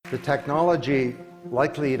The technology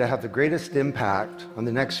likely to have the greatest impact on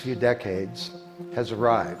the next few decades has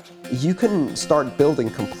arrived. You can start building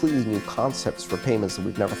completely new concepts for payments that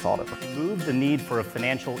we've never thought of. Remove the need for a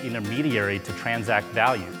financial intermediary to transact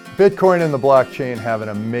value. Bitcoin and the blockchain have an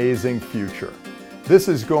amazing future. This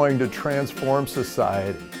is going to transform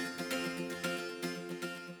society.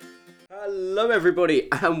 Hello everybody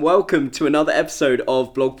and welcome to another episode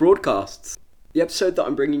of Blog Broadcasts. The episode that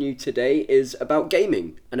I'm bringing you today is about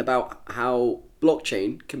gaming and about how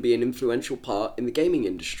blockchain can be an influential part in the gaming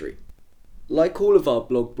industry. Like all of our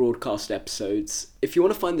Blog Broadcast episodes, if you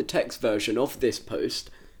want to find the text version of this post,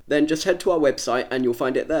 then just head to our website and you'll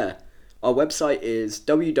find it there. Our website is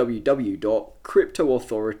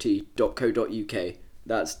www.cryptoauthority.co.uk.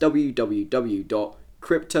 That's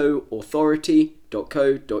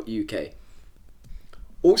www.cryptoauthority.co.uk.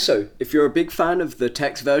 Also, if you're a big fan of the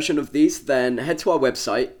text version of these, then head to our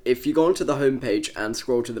website. If you go onto the homepage and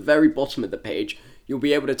scroll to the very bottom of the page, you'll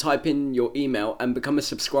be able to type in your email and become a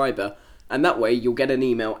subscriber, and that way you'll get an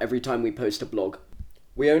email every time we post a blog.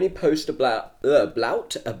 We only post about 2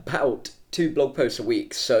 blog posts a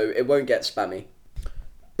week, so it won't get spammy.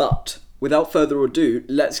 But without further ado,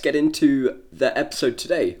 let's get into the episode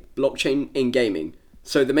today, blockchain in gaming.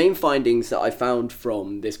 So the main findings that I found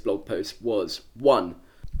from this blog post was 1.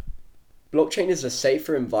 Blockchain is a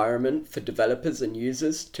safer environment for developers and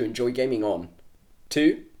users to enjoy gaming on.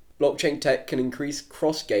 2. Blockchain tech can increase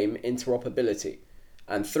cross-game interoperability.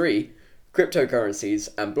 And 3. Cryptocurrencies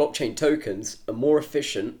and blockchain tokens are more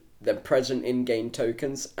efficient than present in-game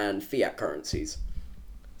tokens and fiat currencies.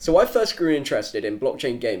 So I first grew interested in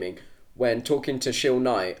blockchain gaming when talking to Shil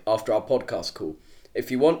Nye after our podcast call.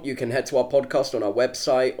 If you want, you can head to our podcast on our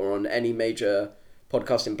website or on any major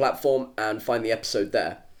podcasting platform and find the episode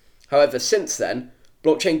there. However, since then,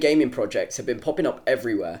 blockchain gaming projects have been popping up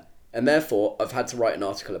everywhere, and therefore I've had to write an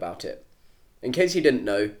article about it. In case you didn't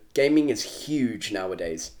know, gaming is huge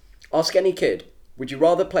nowadays. Ask any kid, would you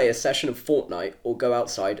rather play a session of Fortnite or go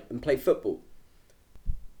outside and play football?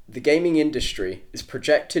 The gaming industry is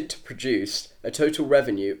projected to produce a total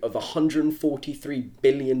revenue of $143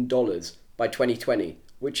 billion by 2020,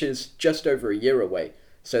 which is just over a year away.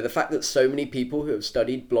 So the fact that so many people who have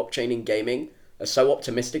studied blockchain in gaming are so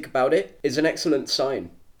optimistic about it is an excellent sign.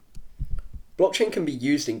 Blockchain can be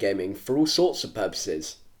used in gaming for all sorts of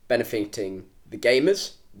purposes, benefiting the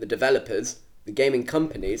gamers, the developers, the gaming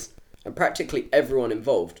companies, and practically everyone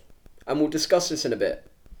involved. And we'll discuss this in a bit.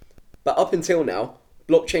 But up until now,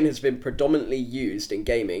 blockchain has been predominantly used in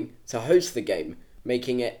gaming to host the game,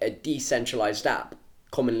 making it a decentralized app,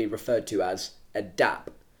 commonly referred to as a dApp.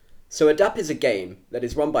 So a dApp is a game that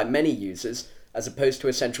is run by many users as opposed to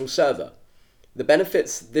a central server. The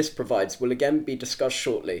benefits this provides will again be discussed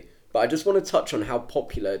shortly, but I just want to touch on how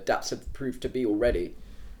popular dApps have proved to be already.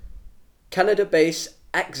 Canada-based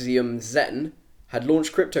Axiom Zen had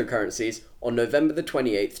launched cryptocurrencies on November the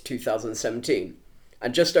 28th, 2017,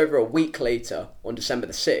 and just over a week later, on December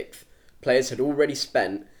the 6th, players had already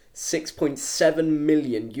spent $6.7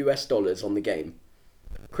 million on the game.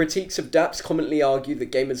 Critiques of dApps commonly argue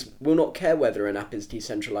that gamers will not care whether an app is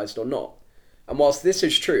decentralized or not, and whilst this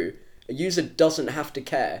is true, a user doesn't have to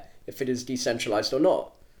care if it is decentralized or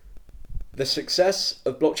not. The success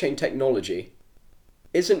of blockchain technology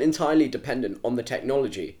isn't entirely dependent on the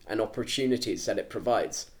technology and opportunities that it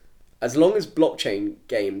provides. As long as blockchain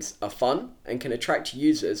games are fun and can attract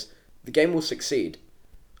users, the game will succeed.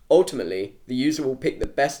 Ultimately, the user will pick the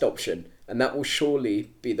best option, and that will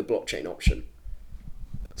surely be the blockchain option.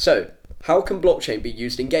 So, how can blockchain be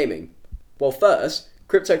used in gaming? Well, first,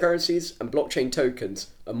 cryptocurrencies and blockchain tokens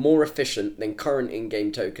are more efficient than current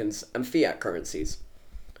in-game tokens and fiat currencies.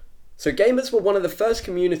 So gamers were one of the first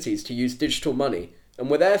communities to use digital money and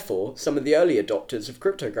were therefore some of the early adopters of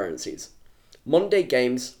cryptocurrencies. Modern-day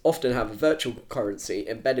games often have a virtual currency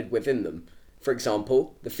embedded within them. For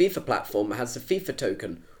example, the FIFA platform has the FIFA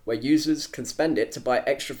token, where users can spend it to buy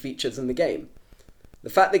extra features in the game. The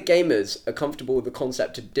fact that gamers are comfortable with the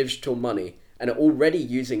concept of digital money and are already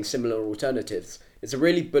using similar alternatives is a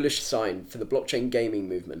really bullish sign for the blockchain gaming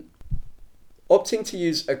movement. Opting to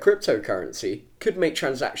use a cryptocurrency could make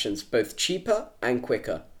transactions both cheaper and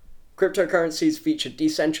quicker. Cryptocurrencies feature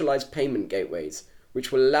decentralized payment gateways,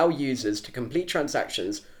 which will allow users to complete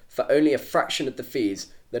transactions for only a fraction of the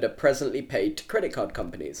fees that are presently paid to credit card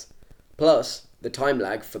companies. Plus, the time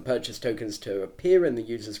lag for purchase tokens to appear in the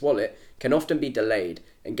user's wallet can often be delayed,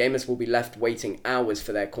 and gamers will be left waiting hours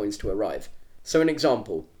for their coins to arrive. So an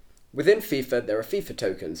example, within FIFA there are FIFA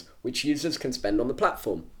tokens, which users can spend on the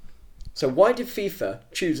platform. So why did FIFA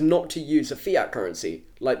choose not to use a fiat currency,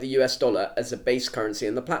 like the US dollar, as a base currency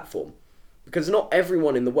in the platform? because not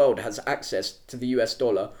everyone in the world has access to the US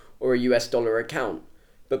dollar or a US dollar account.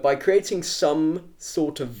 But by creating some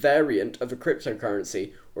sort of variant of a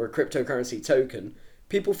cryptocurrency or a cryptocurrency token,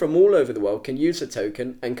 people from all over the world can use a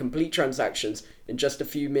token and complete transactions in just a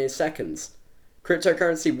few mere seconds.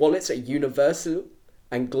 Cryptocurrency wallets are universal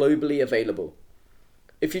and globally available.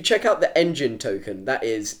 If you check out the Engine token, that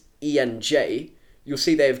is ENJ, you'll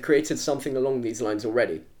see they have created something along these lines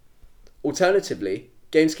already. Alternatively,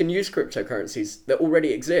 games can use cryptocurrencies that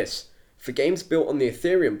already exist. For games built on the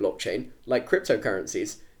Ethereum blockchain, like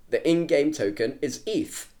cryptocurrencies, the in-game token is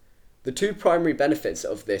ETH. The two primary benefits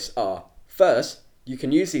of this are, first, you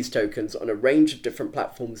can use these tokens on a range of different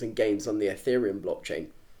platforms and games on the Ethereum blockchain.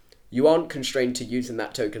 You aren't constrained to using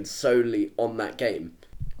that token solely on that game.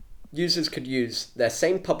 Users could use their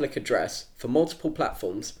same public address for multiple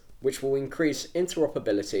platforms, which will increase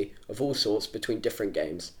interoperability of all sorts between different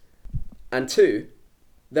games. And two,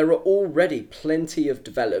 there are already plenty of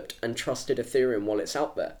developed and trusted Ethereum wallets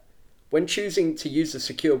out there. When choosing to use a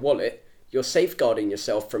secure wallet, you're safeguarding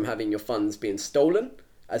yourself from having your funds being stolen,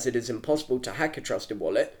 as it is impossible to hack a trusted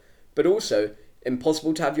wallet, but also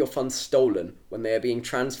impossible to have your funds stolen when they are being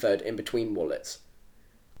transferred in between wallets.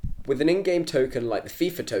 With an in-game token like the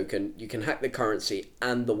FIFA token, you can hack the currency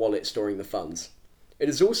and the wallet storing the funds. It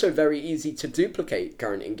is also very easy to duplicate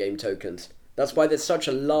current in-game tokens. That's why there's such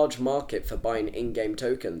a large market for buying in-game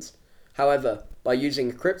tokens. However, by using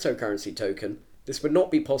a cryptocurrency token, this would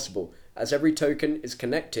not be possible, as every token is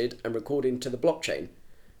connected and recorded to the blockchain.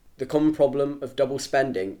 The common problem of double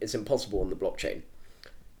spending is impossible on the blockchain.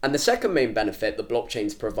 And the second main benefit that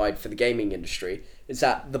blockchains provide for the gaming industry is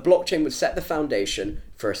that the blockchain would set the foundation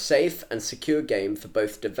for a safe and secure game for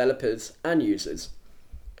both developers and users.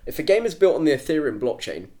 If a game is built on the Ethereum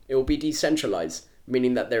blockchain, it will be decentralized,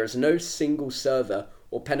 meaning that there is no single server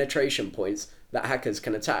or penetration points that hackers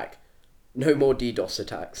can attack. No more DDoS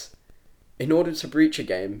attacks. In order to breach a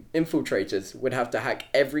game, infiltrators would have to hack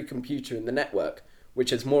every computer in the network,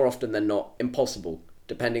 which is more often than not impossible,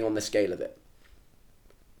 depending on the scale of it.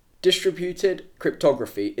 Distributed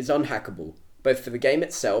cryptography is unhackable, both for the game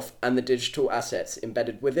itself and the digital assets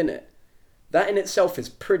embedded within it. That in itself is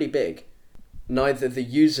pretty big. Neither the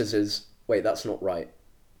users' wait, that's not right,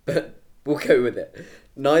 but we'll go with it.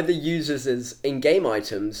 Neither users' in-game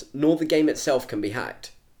items nor the game itself can be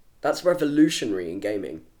hacked. That's revolutionary in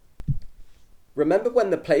gaming. Remember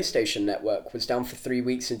when the PlayStation Network was down for 3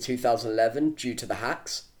 weeks in 2011 due to the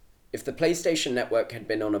hacks? If the PlayStation Network had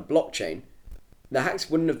been on a blockchain, the hacks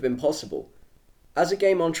wouldn't have been possible. As a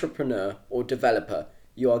game entrepreneur or developer,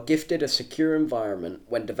 you are gifted a secure environment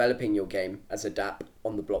when developing your game as a dApp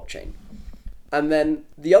on the blockchain. And then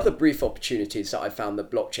the other brief opportunities that I found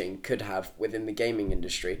that blockchain could have within the gaming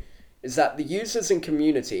industry is that the users and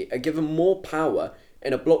community are given more power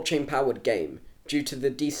in a blockchain-powered game due to the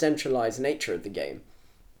decentralized nature of the game.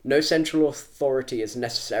 No central authority is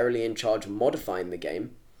necessarily in charge of modifying the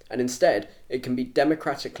game, and instead it can be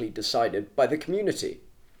democratically decided by the community.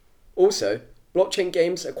 Also, blockchain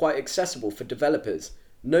games are quite accessible for developers.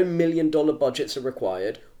 No million-dollar budgets are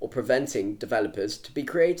required or preventing developers to be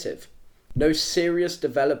creative. No serious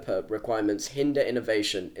developer requirements hinder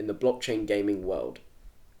innovation in the blockchain gaming world.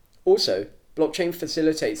 Also, blockchain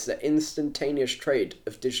facilitates the instantaneous trade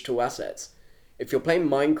of digital assets. If you're playing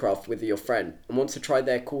Minecraft with your friend and want to try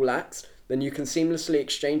their cool axe, then you can seamlessly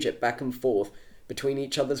exchange it back and forth between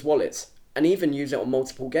each other's wallets, and even use it on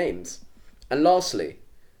multiple games. And lastly,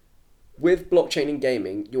 with blockchain in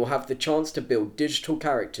gaming, you'll have the chance to build digital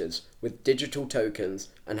characters with digital tokens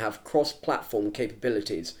and have cross-platform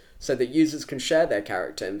capabilities so that users can share their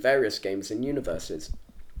character in various games and universes.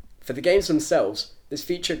 For the games themselves, this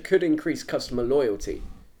feature could increase customer loyalty.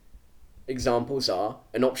 Examples are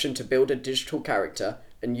an option to build a digital character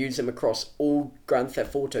and use them across all Grand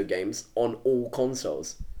Theft Auto games on all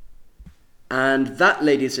consoles. And that,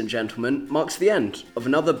 ladies and gentlemen, marks the end of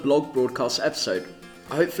another blog broadcast episode.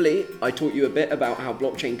 Hopefully, I taught you a bit about how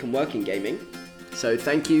blockchain can work in gaming. So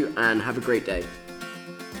thank you and have a great day.